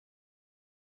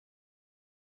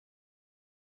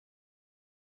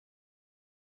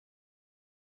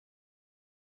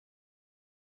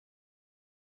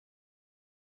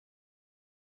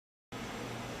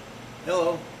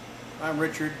Hello, I'm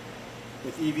Richard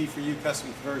with EV4U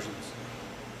Custom Conversions,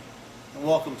 and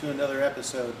welcome to another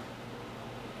episode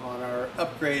on our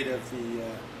upgrade of the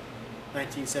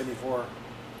 1974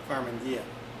 Karmann Ghia.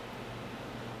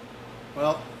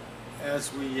 Well,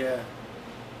 as we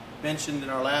mentioned in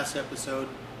our last episode,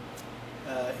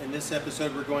 in this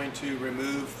episode we're going to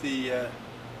remove the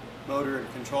motor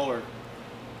and controller,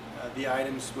 the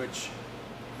items which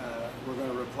we're going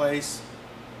to replace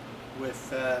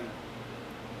with.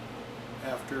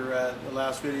 After the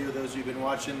last video, those of you who've been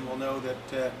watching will know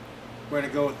that we're going to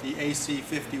go with the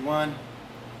AC51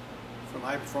 from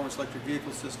High Performance Electric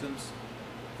Vehicle Systems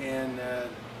and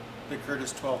the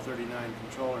Curtis 1239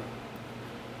 controller.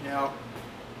 Now,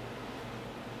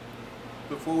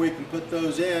 before we can put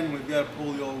those in, we've got to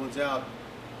pull the old ones out,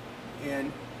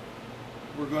 and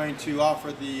we're going to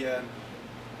offer the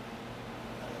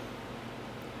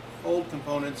old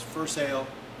components for sale.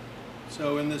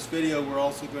 So in this video we're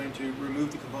also going to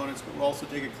remove the components, but we'll also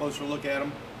take a closer look at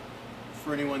them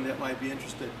for anyone that might be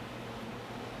interested.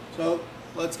 So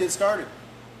let's get started.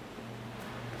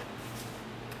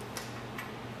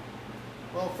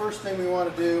 Well, first thing we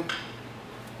want to do,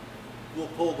 we'll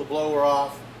pull the blower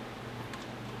off.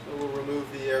 So we'll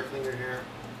remove the air cleaner here.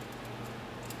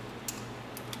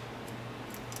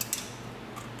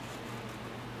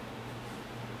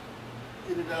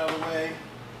 Get it out of the way.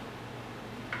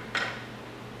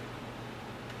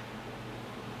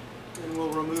 And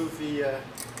we'll remove the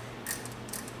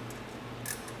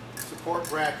support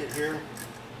bracket here,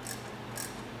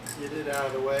 get it out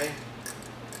of the way,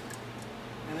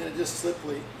 and then it just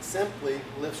simply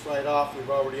lifts right off.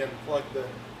 We've already unplugged the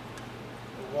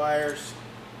wires.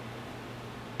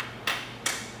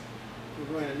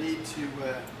 We're going to need to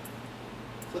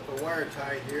clip a wire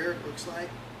tie here, it looks like.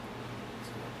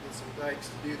 So we'll get some dikes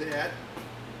to do that.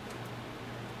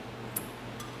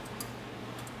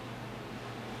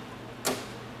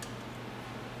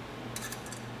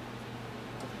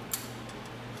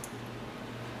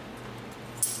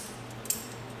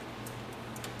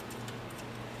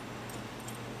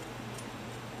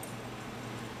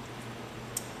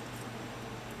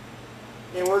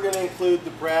 And we're going to include the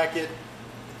bracket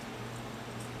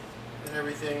and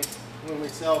everything when we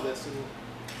sell this, and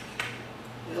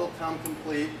it'll come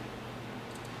complete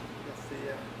with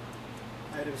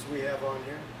the items we have on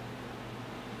here.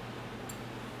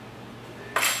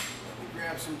 Okay. Let me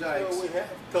grab some dikes. So we have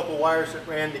a couple wires that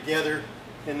ran together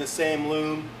in the same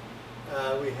loom.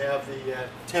 We have the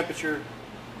temperature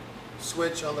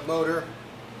switch on the motor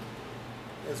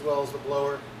as well as the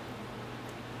blower.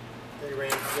 They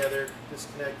ran together.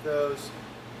 Disconnect those.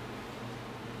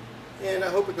 And I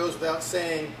hope it goes without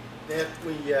saying that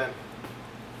we have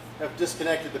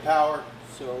disconnected the power,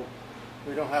 so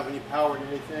we don't have any power in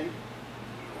anything.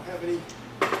 We don't have any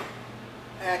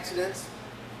accidents.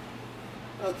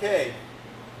 Okay,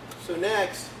 so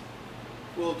next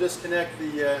we'll disconnect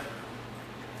the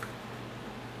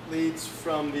leads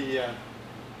from the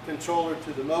controller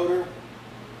to the motor.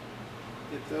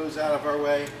 Get those out of our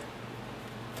way.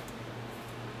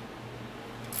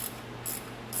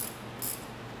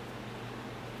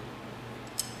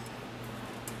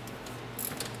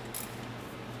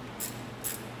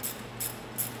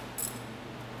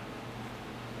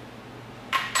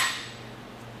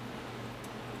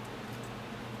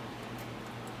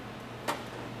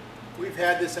 We've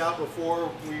had this out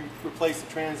before. We replaced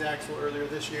the transaxle earlier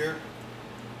this year.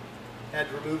 Had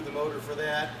to remove the motor for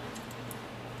that.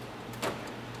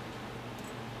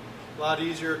 A lot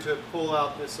easier to pull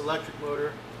out this electric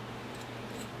motor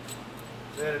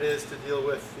than it is to deal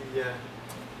with the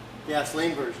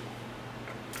gasoline version.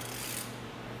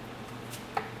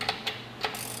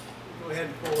 Go ahead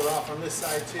and pull it off on this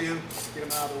side too. Get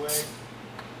them out of the way.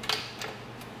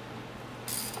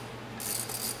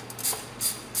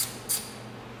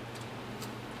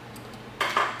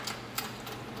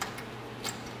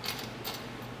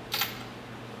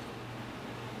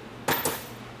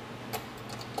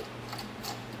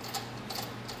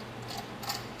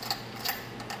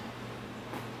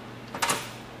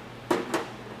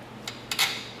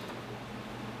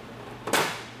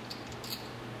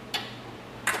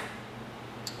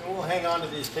 We'll hang on to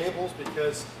these cables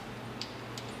because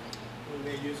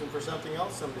we may use them for something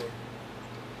else someday.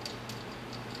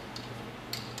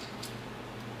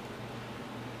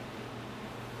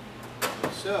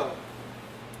 So,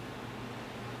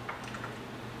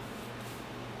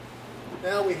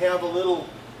 now we have a little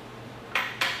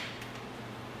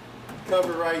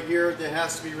cover right here that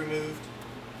has to be removed.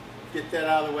 Get that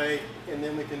out of the way, and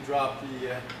then we can drop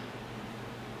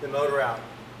the motor out.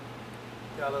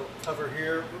 Got a little cover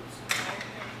here. Oops.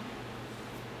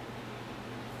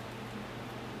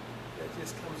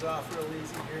 Just comes off real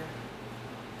easy here.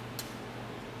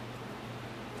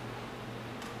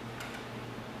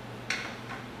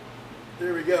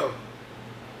 There we go.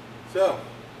 So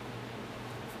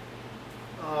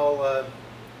I'll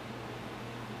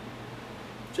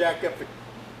jack up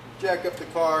the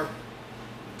car,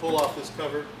 pull off this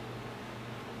cover,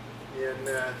 and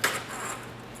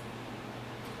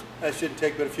that shouldn't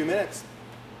take but a few minutes.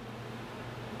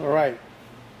 All right,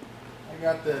 I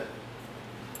got the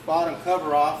bottom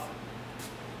cover off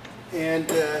and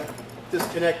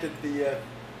disconnected the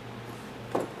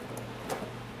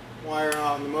wire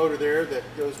on the motor there that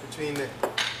goes between the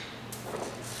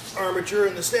armature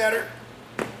and the stator.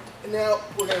 And now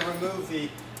we're going to remove the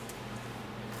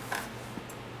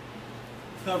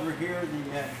cover here,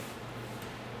 the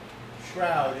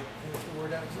shroud. That's the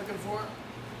word I was looking for.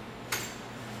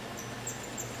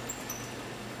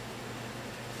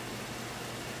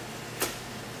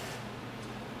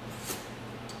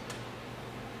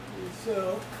 And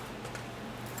so,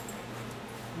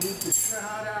 move the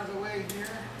shroud out of the way here.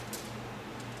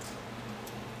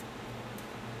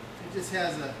 It just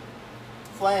has a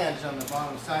flange on the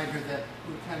bottom side here that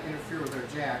would kind of interfere with our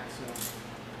jack, so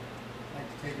I like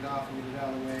to take it off and get it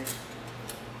out of the way.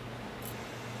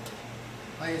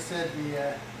 Like I said,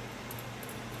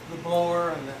 the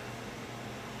blower and the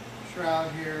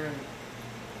shroud here and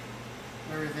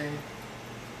everything,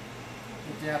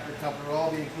 the adapter coupler will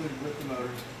all be included with the motor.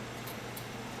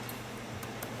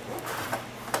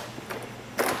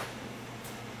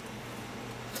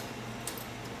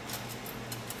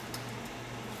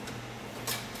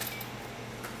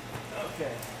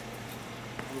 Okay,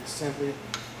 we'll simply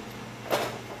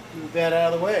move that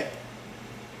out of the way.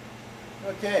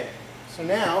 Okay, so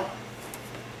now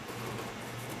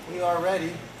we are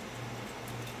ready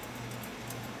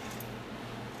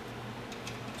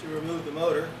to remove the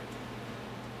motor,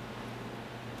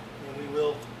 and we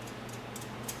will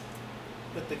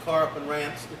put the car up in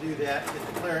ramps to do that,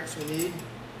 get the clearance we need.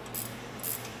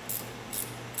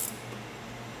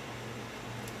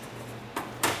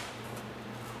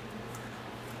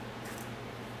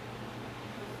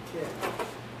 Okay.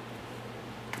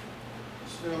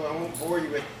 So I won't bore you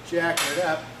with jacking it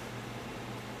up,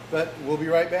 but we'll be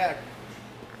right back.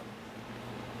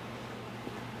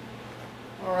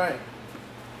 All right,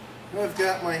 I've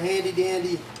got my handy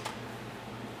dandy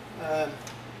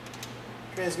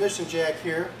transmission jack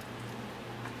here.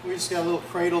 We just got a little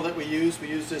cradle that we use. We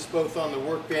use this both on the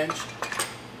workbench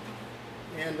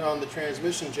and on the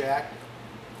transmission jack.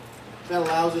 That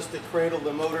allows us to cradle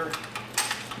the motor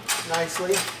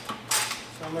nicely.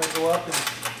 So I'm going to go up and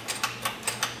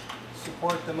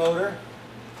support the motor.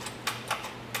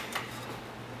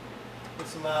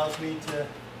 This allows me to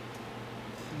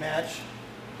match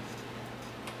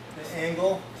the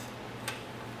angle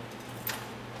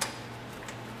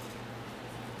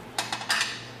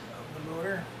of the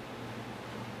motor.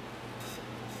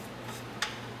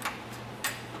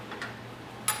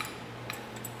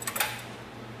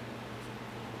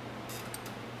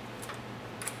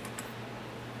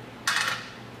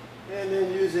 And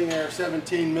then using our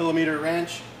 17mm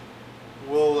wrench,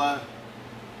 we'll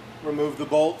remove the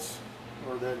bolts,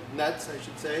 or the nuts I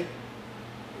should say,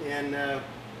 and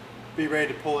be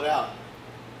ready to pull it out.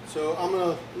 So I'm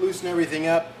going to loosen everything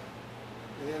up,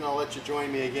 and then I'll let you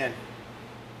join me again.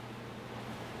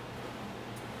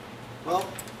 Well,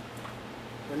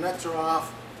 the nuts are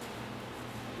off.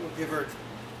 We'll give her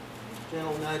a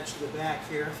gentle nudge to the back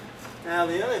here. Now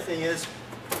the other thing is,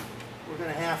 we're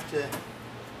going to have to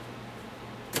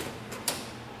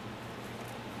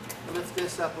lift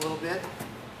this up a little bit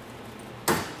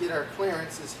to get our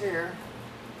clearances here.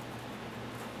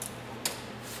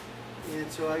 And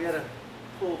so I got to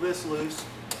pull this loose.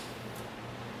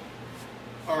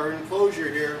 Our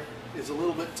enclosure here is a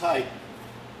little bit tight,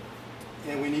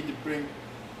 and we need to bring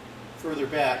further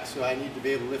back, so I need to be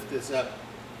able to lift this up,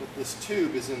 but this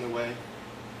tube is in the way.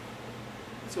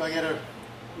 So I got to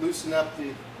loosen up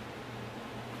the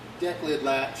deck lid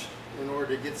latch in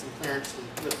order to get some clearance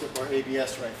to lift up our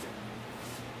ABS right there.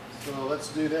 So let's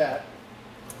do that.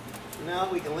 So now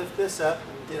we can lift this up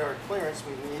and get our clearance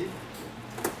we need.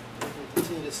 We can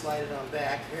continue to slide it on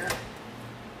back here.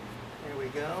 There we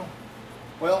go.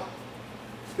 Well,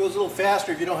 it goes a little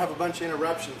faster if you don't have a bunch of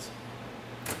interruptions.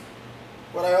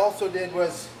 What I also did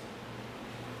was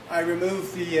I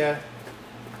removed the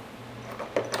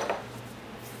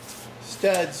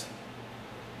studs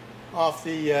off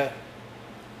the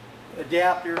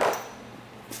adapter,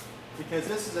 because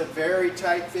this is a very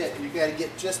tight fit. You've got to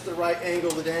get just the right angle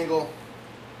to dangle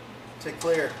to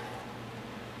clear.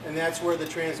 And that's where the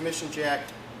transmission jack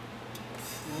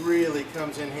really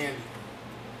comes in handy.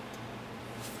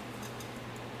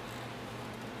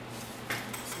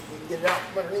 You can get it out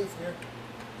from underneath here.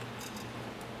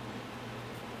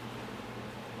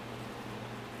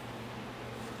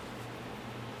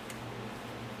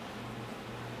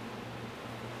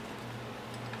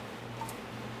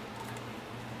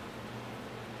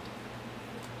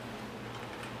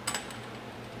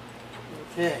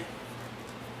 Okay,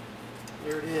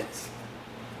 here it is.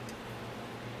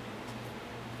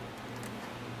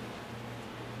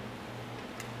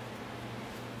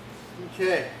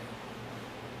 Okay,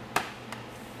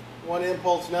 1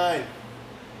 impulse 9.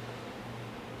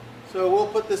 So we'll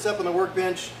put this up on the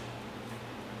workbench,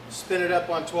 spin it up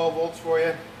on 12 volts for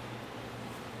you.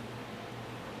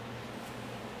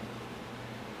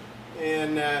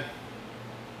 And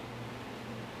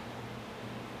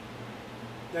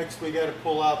next we got to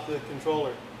pull out the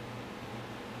controller.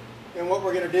 And what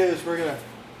we're going to do is we're going to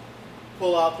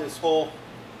pull out this whole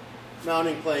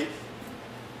mounting plate.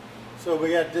 So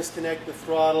we got to disconnect the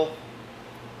throttle.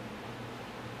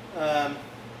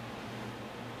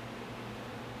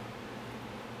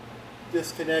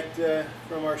 Disconnect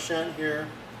from our shunt here.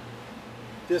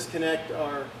 Disconnect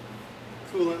our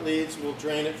coolant leads. We'll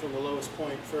drain it from the lowest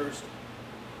point first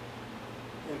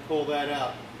and pull that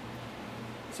out.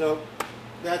 So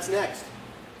that's next.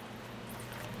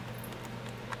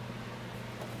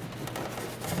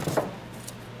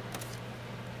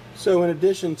 So in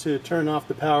addition to turn off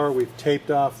the power, we've taped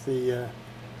off the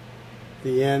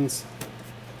ends.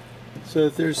 So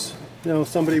if there's,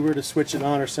 somebody were to switch it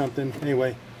on or something,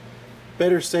 anyway,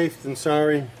 better safe than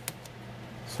sorry.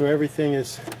 So everything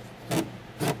is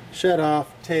shut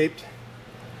off, taped.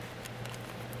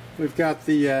 We've got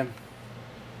the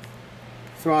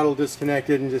throttle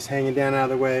disconnected and just hanging down out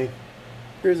of the way.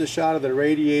 Here's a shot of the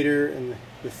radiator and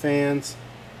the fans.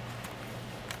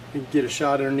 You can get a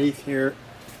shot underneath here.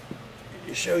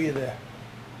 To show you the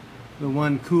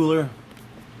one cooler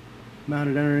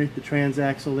mounted underneath the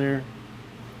transaxle there.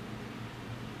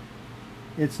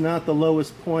 It's not the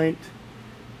lowest point.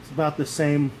 It's about the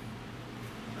same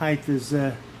height as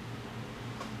the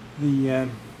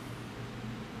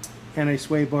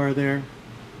anti-sway bar there.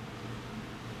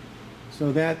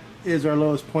 So that is our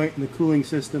lowest point in the cooling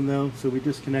system though, so we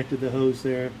disconnected the hose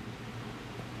there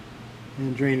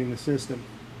and draining the system.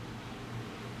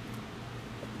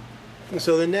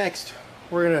 So the next,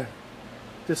 we're going to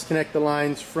disconnect the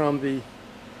lines from the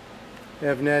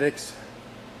Evnetics.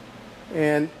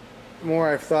 And the more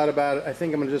I've thought about it, I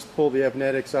think I'm going to just pull the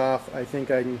Evnetics off. I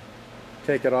think I can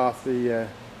take it off the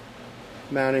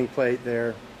mounting plate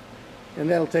there. And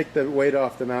that'll take the weight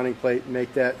off the mounting plate and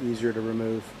make that easier to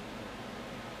remove.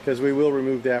 Because we will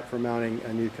remove that for mounting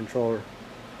a new controller.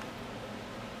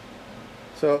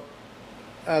 So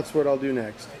that's what I'll do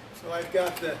next. So I've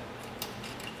got the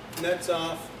nuts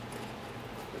off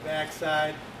the back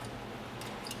side.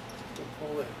 We'll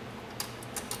pull the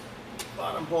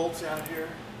bottom bolts out here.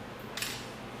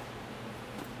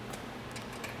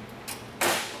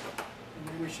 And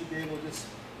then we should be able to just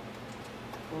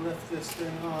lift this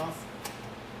thing off.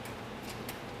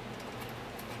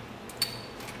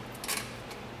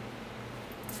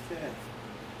 Okay.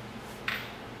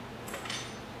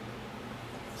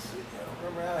 Let's see, I don't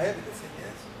remember how heavy this thing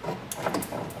is.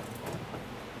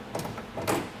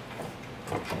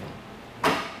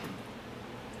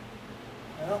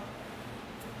 Well,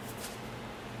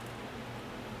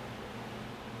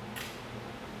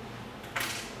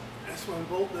 this one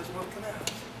bolt doesn't want to come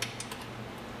out.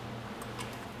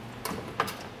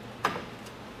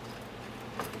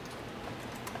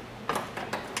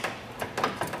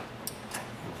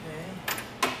 Okay.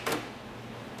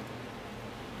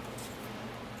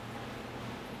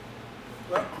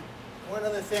 Well, one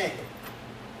other thing.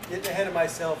 Getting ahead of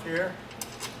myself here.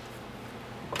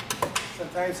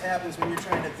 Sometimes happens when you're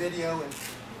trying to video and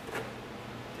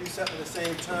do something at the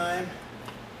same time.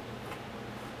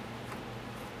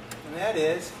 And that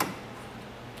is,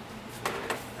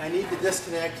 I need to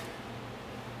disconnect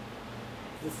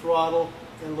the throttle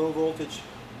and low voltage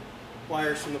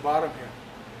wires from the bottom here.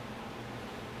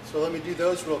 So let me do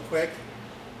those real quick,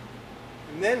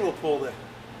 and then we'll pull the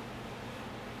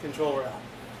controller out.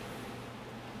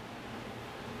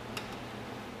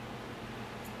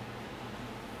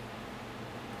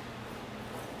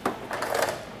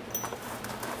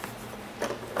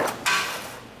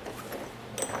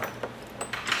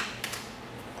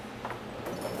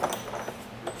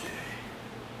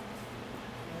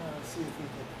 See if we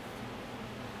can.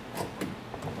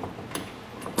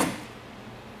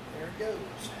 There it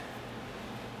goes.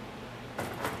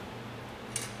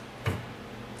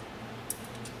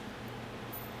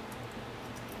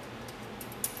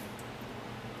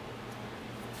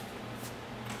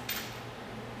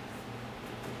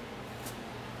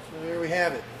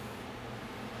 have it.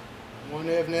 One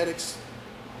Avnetics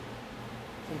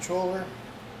controller.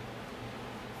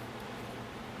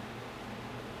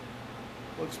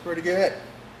 Looks pretty good.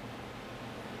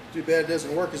 Too bad it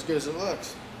doesn't work as good as it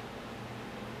looks.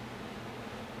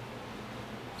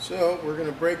 So we're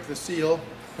going to break the seal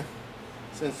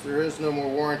since there is no more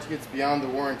warranty. It's beyond the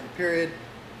warranty period,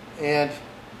 and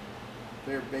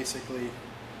they're basically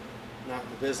not in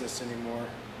the business anymore.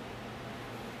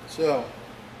 So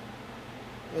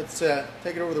let's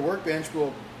take it over the workbench.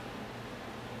 We'll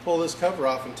pull this cover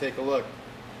off and take a look.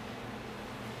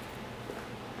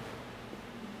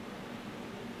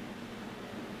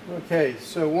 Okay,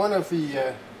 so one of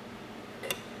the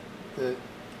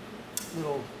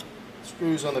little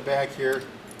screws on the back here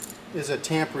is a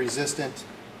tamp resistant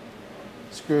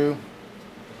screw.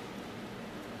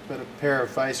 Put a pair of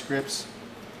vice grips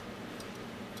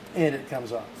and it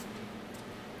comes off.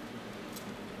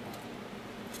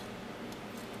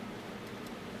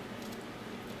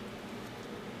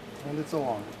 And it's a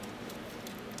long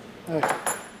one. Okay.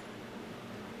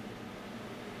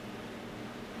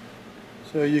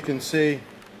 So you can see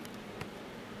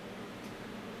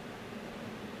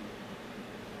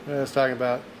what I was talking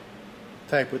about,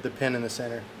 type with the pin in the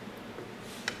center.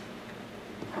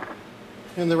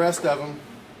 And the rest of them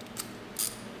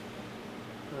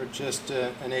are just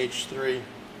an H3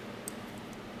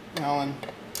 Allen,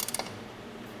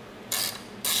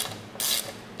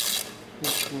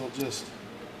 which we'll just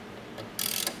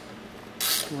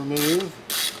remove.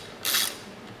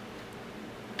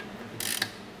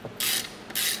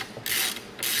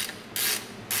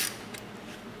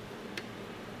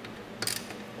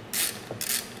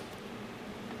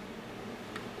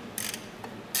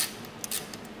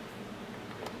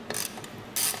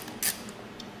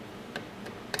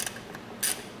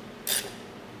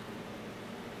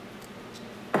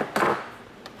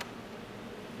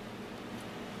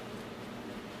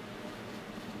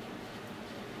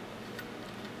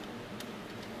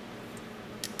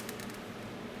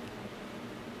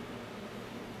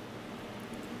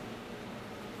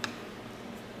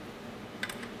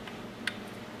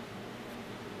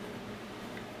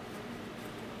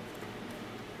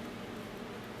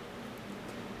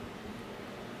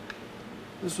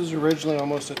 This was originally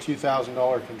almost a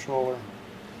 $2,000 controller,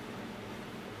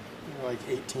 like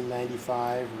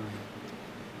 $1,895 or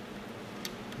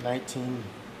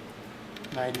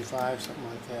 $1,995, something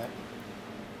like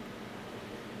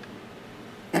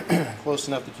that. Close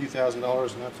enough to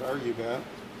 $2,000 not to argue about.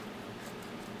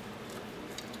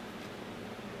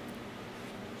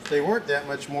 They weren't that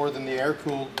much more than the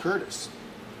air-cooled Curtis,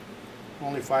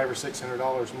 only $500 or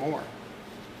 $600 more.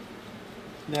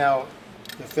 Now,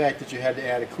 the fact that you had to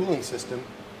add a cooling system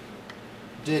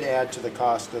did add to the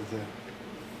cost of the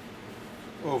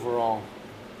overall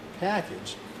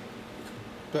package,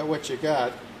 but what you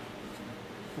got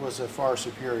was a far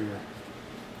superior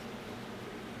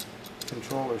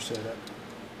controller setup.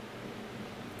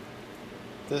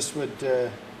 This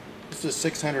is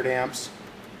 600 amps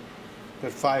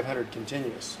but 500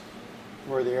 continuous,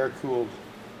 where the air-cooled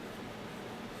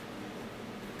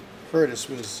Curtis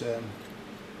was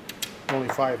only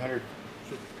 500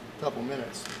 for a couple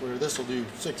minutes, where this will do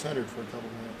 600 for a couple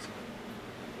minutes.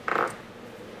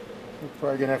 We're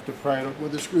probably going to have to pry it up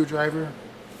with a screwdriver.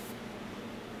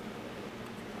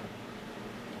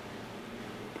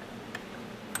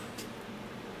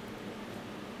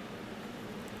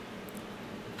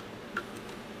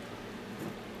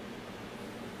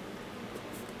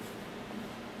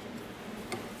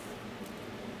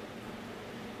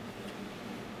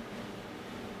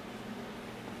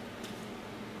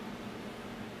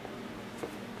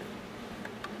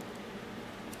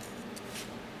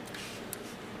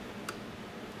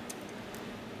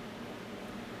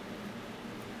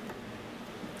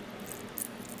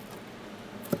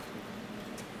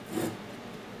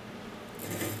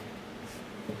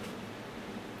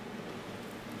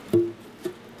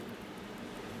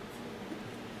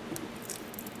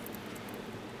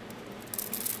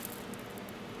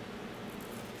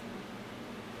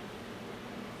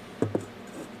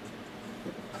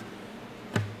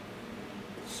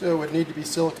 So it would need to be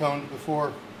siliconed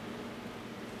before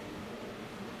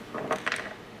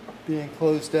being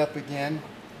closed up again.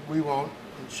 We won't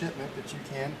in shipment, but you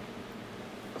can.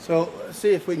 So let's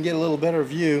see if we can get a little better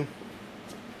view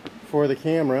for the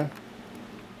camera.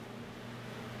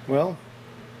 Well,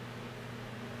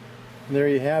 there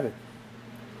you have it.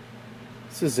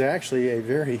 This is actually a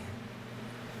very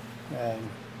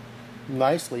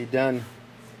nicely done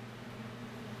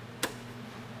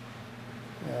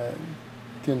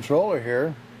controller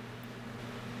here.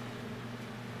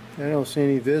 I don't see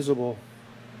any visible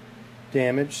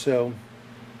damage, so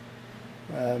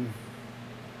the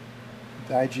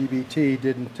IGBT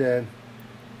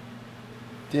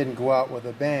didn't go out with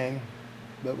a bang,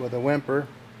 but with a whimper.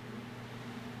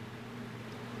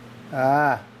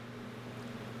 Ah,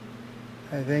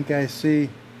 I think I see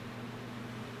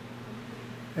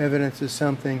evidence of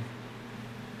something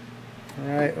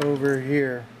right over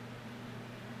here,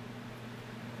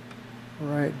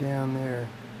 right down there.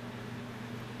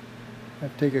 I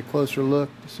have to take a closer look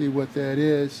to see what that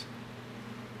is,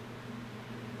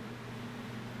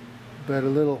 but a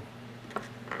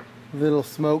little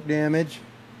smoke damage.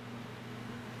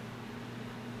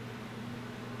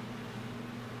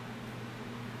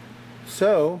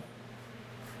 So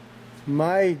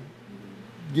my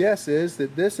guess is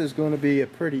that this is going to be a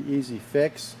pretty easy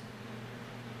fix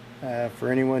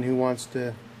for anyone who wants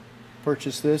to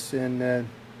purchase this and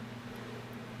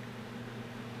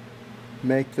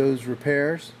make those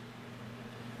repairs.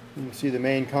 You can see the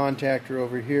main contactor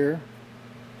over here.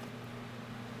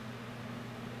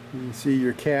 You can see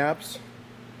your caps.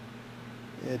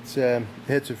 It's a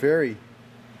very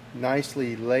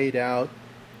nicely laid out,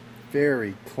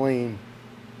 very clean,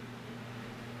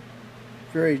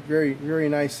 very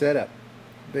nice setup.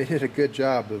 They did a good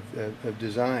job of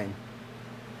design.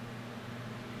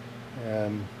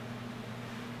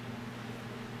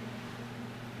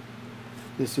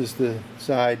 This is the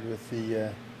side with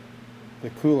the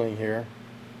cooling here.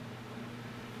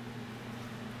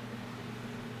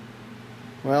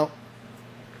 Well,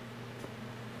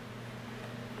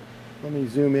 let me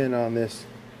zoom in on this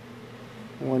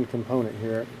one component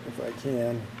here if I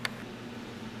can.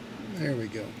 There we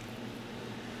go.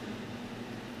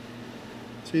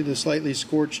 See the slightly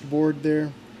scorched board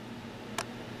there?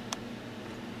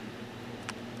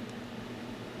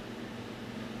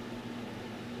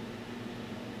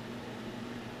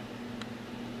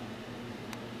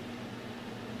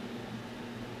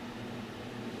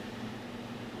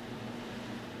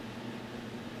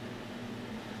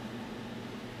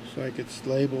 Looks like it's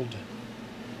labeled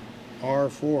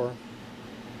R4.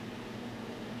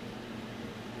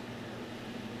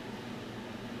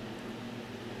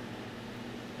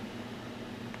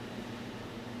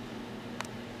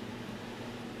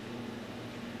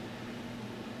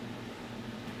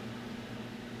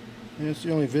 And it's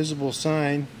the only visible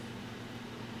sign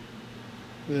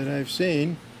that I've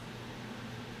seen.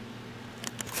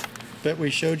 But we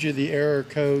showed you the error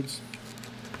codes.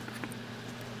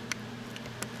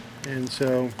 And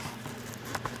so,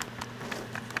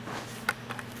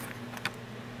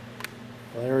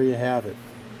 well, there you have it.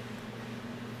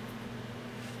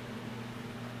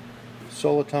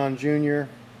 Soliton Jr.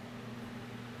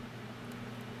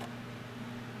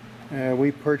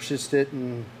 We purchased it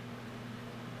in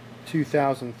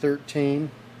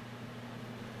 2013.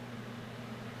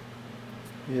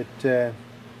 It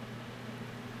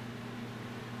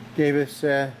gave us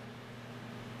a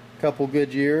couple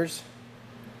good years,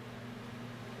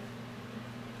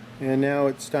 and now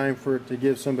it's time for it to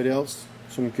give somebody else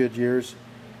some good years.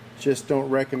 Just don't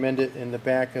recommend it in the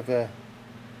back of a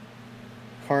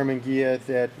Karmann Ghia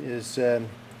that is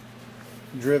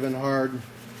driven hard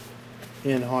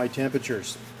in high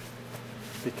temperatures,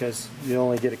 because you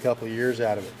only get a couple of years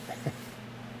out of it.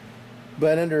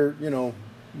 But under, you know,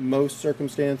 most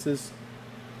circumstances,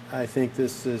 I think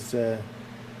this is a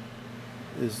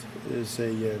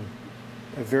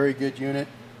very good unit,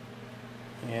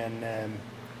 and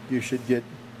you should get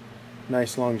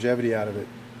nice longevity out of it.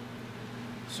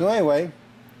 So anyway,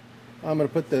 I'm going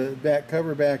to put the back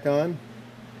cover back on,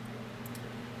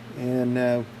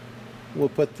 and we'll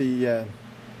put the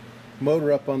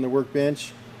motor up on the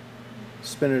workbench,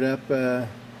 spin it up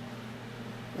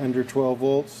under 12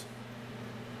 volts,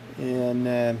 and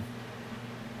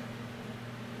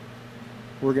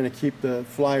we're going to keep the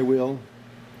flywheel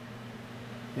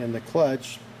and the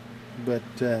clutch, but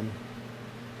the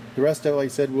rest of it, like I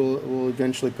said, we'll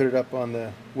eventually put it up on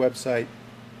the website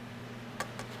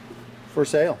for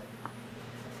sale.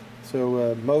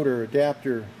 So motor,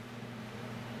 adapter,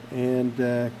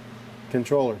 and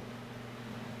controller,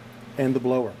 and the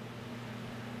blower.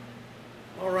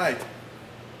 All right,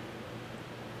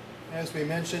 as we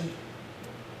mentioned,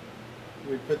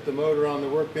 we put the motor on the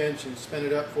workbench and spin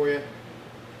it up for you.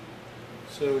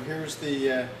 So here's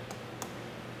the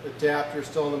adapter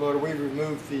still on the motor. We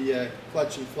removed the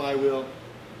clutch and flywheel.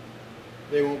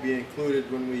 They won't be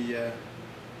included when we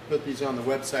put these on the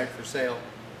website for sale.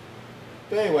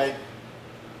 But anyway,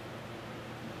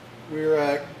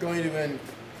 we're going to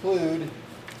include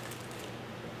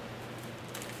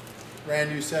brand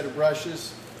new set of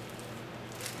brushes.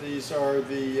 These are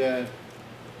the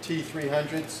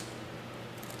T300s.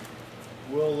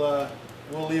 We'll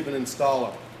even install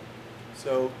them.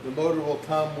 So the motor will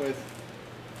come with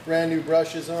brand new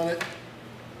brushes on it.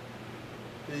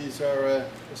 These are a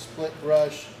split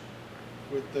brush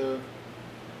with the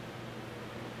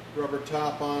rubber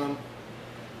top on them.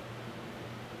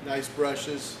 Nice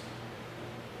brushes.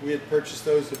 We had purchased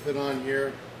those to put on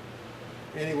here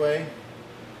anyway.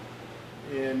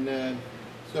 And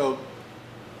so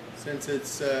since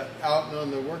it's out and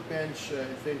on the workbench, I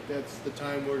think that's the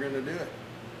time we're going to do it.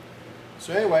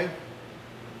 So anyway,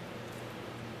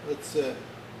 let's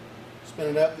spin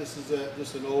it up. This is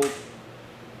just an old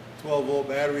 12-volt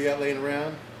battery got laying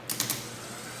around.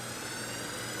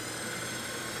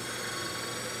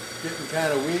 Getting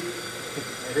kind of weak.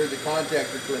 I heard the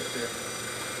contactor click there.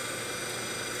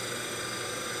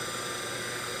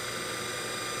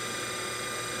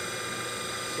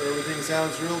 So everything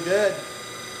sounds real good.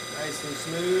 Nice and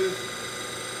smooth.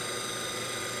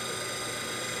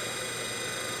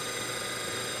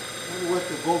 I wonder what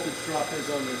the voltage drop is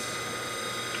on this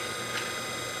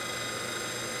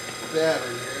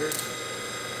battery here.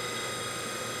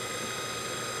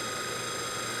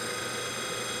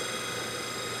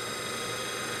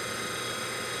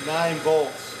 9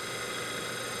 volts.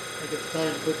 I think it's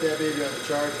time to put that baby on the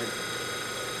charger.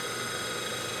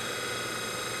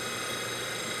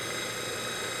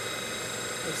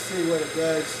 Let's see what it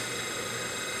does.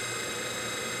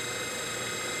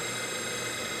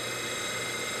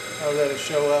 I'll let it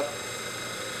show up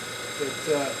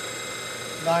at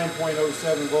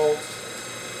 9.07 volts.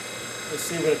 Let's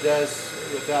see what it does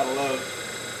without a load.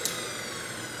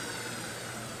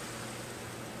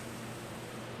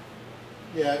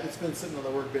 Yeah, it's been sitting on the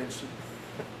workbench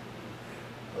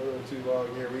a little too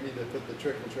long here. We need to put the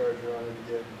trickle charger on it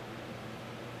again.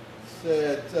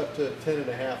 It's up to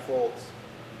 10.5 volts.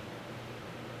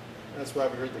 That's why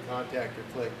we heard the contactor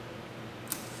click.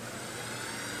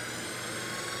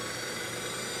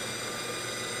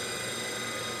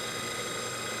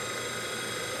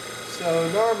 So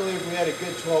normally if we had a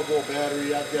good 12-volt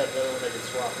battery, I've got another one I can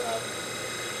swap out.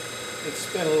 It'd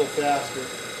spin a little faster.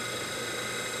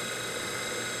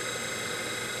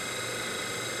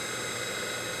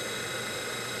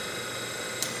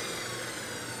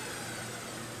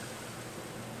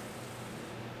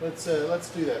 Let's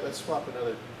do that. Let's swap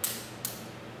another.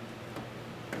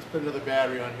 Let's put another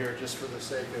battery on here just for the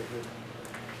sake of it.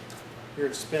 Here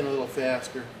it spin a little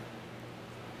faster.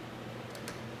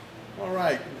 All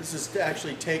right, this is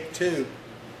actually take 2.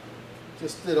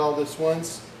 Just did all this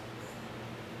once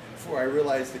before I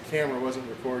realized the camera wasn't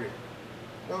recording.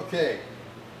 Okay,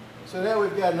 so now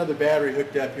we've got another battery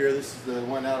hooked up here. This is the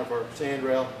one out of our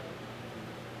sandrail.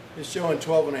 It's showing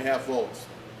 12.5 volts.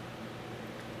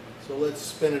 So let's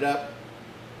spin it up.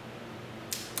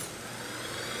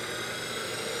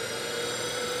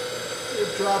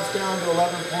 It drops down to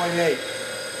 11.8.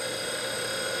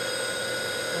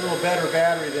 A little better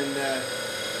battery than the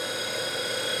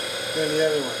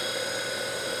other one.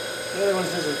 The other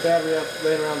one's just a battery up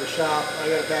laying around the shop. I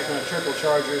got it back on a trickle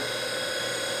charger.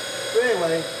 But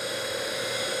anyway,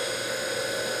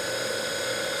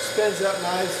 spins up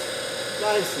nice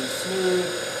and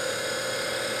smooth.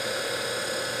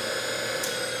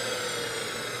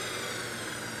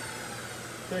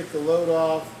 Take the load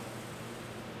off.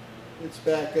 It's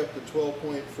back up to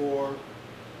 12.4.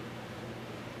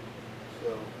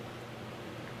 So,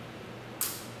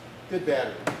 good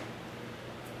battery.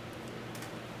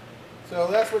 So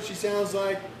that's what she sounds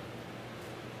like.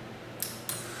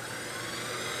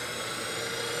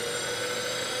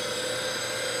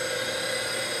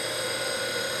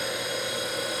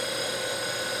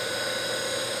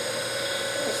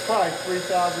 That's probably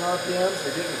 3,000 RPMs.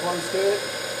 We're getting close to it.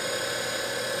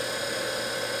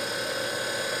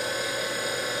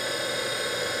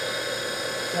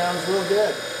 Sounds real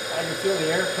good. I can feel the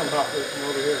air come off it from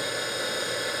over here.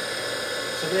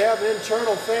 So they have an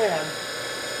internal fan,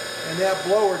 and that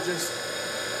blower just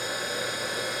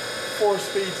force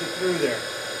feeds it through there.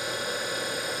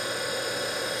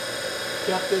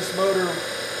 Kept this motor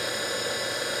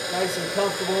nice and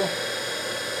comfortable.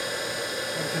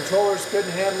 When controllers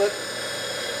couldn't handle it,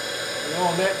 the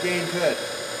old net gain could.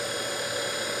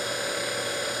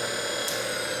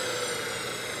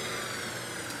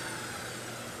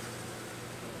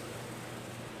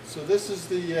 So this is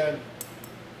the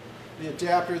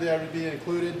adapter that would be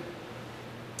included.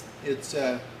 It's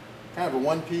kind of a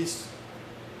one-piece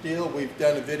deal. We've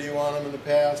done a video on them in the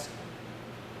past.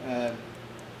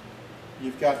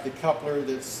 You've got the coupler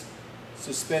that's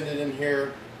suspended in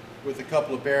here with a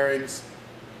couple of bearings.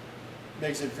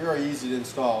 Makes it very easy to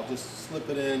install. Just slip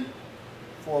it in,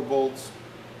 4 bolts,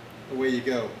 away you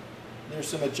go. There's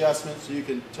some adjustments so you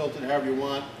can tilt it however you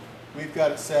want. We've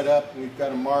got it set up and we've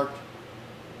got it marked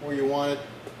where you want it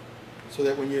so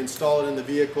that when you install it in the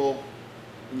vehicle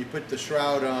and you put the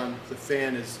shroud on, the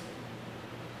fan is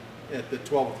at the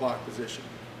 12 o'clock position.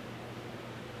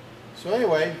 So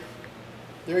anyway,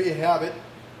 there you have it.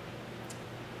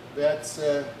 That's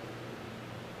it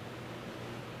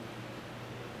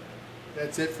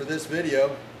for this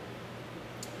video.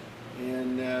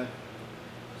 And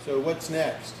so what's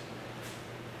next?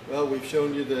 Well, we've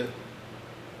shown you the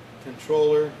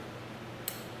controller,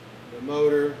 the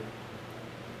motor,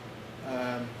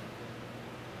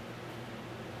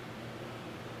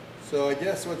 so I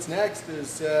guess what's next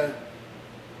is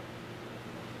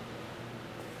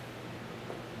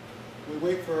we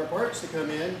wait for our parts to come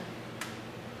in.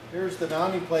 Here's the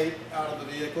mounting plate out of the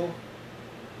vehicle.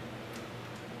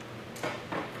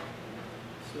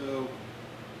 So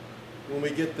when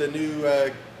we get the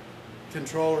new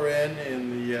controller in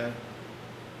and the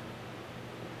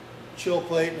chill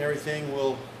plate and everything,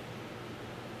 we'll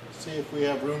see if we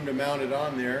have room to mount it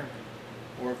on there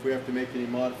or if we have to make any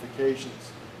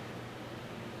modifications.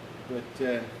 But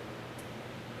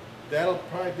that'll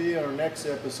probably be our next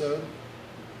episode.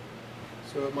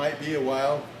 So it might be a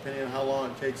while, depending on how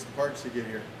long it takes the parts to get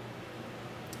here.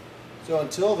 So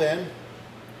until then,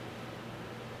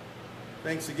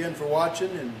 thanks again for watching,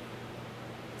 and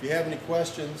if you have any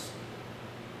questions,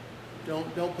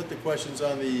 don't put the questions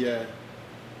on the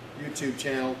YouTube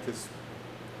channel because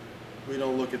we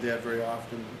don't look at that very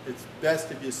often. It's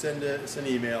best if you send us an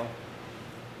email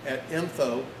at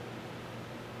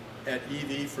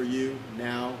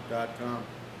info@evforyounow.com.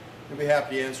 We'll be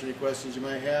happy to answer any questions you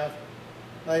might have.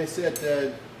 Like I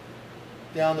said,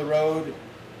 down the road,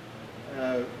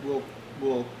 we'll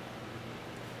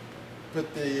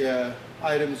put the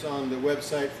items on the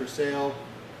website for sale,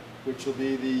 which will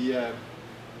be the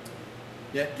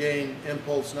NetGain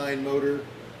Impulse 9 motor,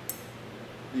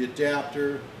 the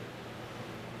adapter,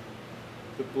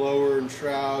 the blower and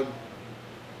shroud,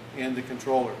 and the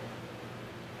controller.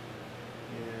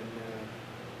 And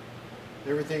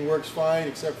everything works fine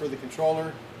except for the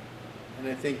controller, and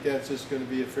I think that's just going to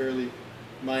be a fairly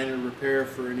minor repair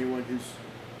for anyone who's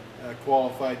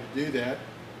qualified to do that.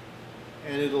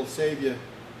 And it'll save you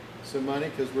some money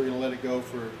because we're going to let it go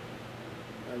for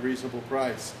a reasonable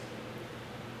price.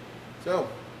 So,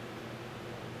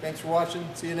 thanks for watching.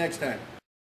 See you next time.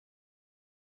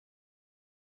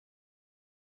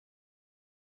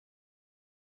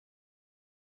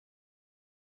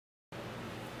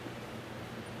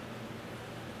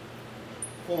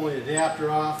 Pulling the adapter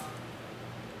off.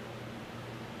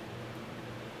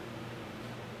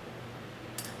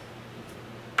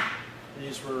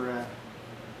 These were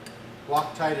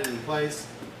Loctited in place.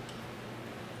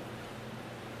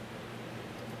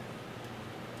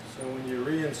 So when you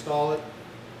reinstall it,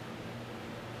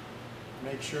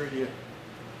 make sure you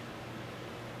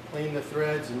clean the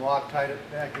threads and Loctite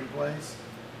it back in place.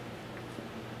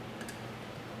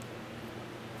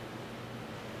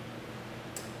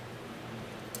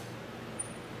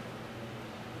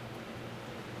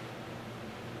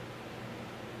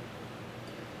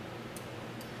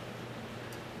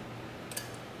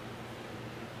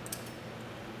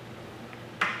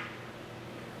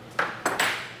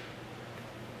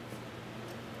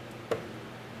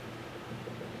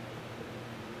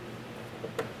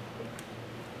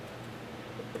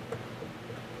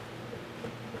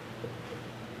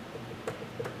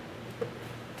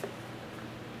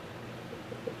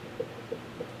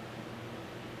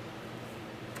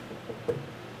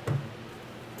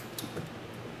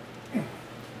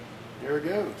 There it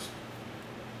goes.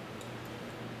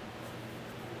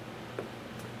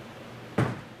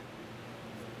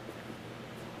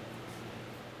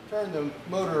 Turn the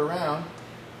motor around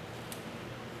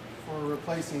for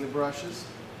replacing the brushes.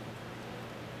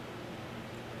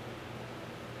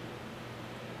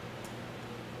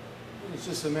 It's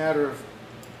just a matter of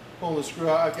pulling the screw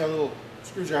out. I've got a little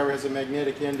screwdriver that has a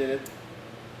magnetic end in it.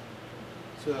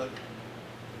 So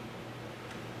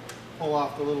pull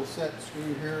off the little set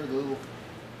screw here, the little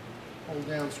hold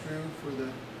down screw for the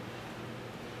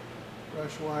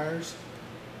brush wires.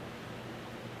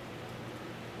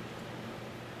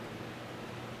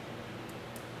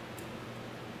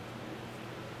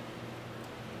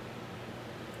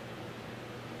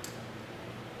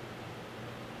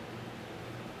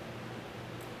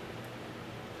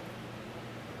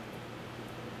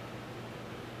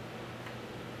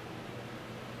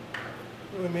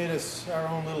 We made us our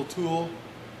own little tool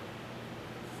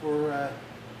for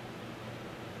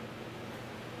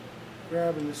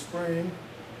grabbing the spring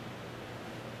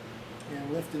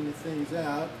and lifting the things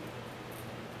out.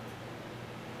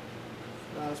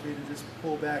 allows me to just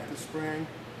pull back the spring,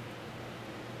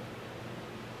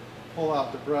 pull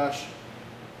out the brush,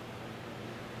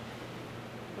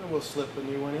 and we'll slip a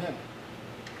new one in.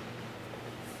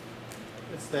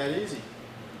 It's that easy.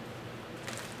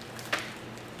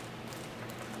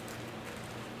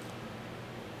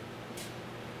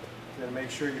 Got to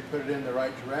make sure you put it in the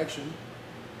right direction.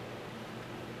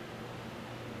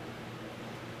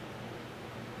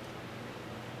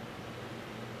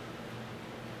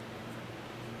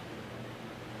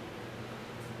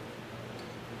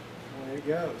 There it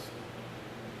goes.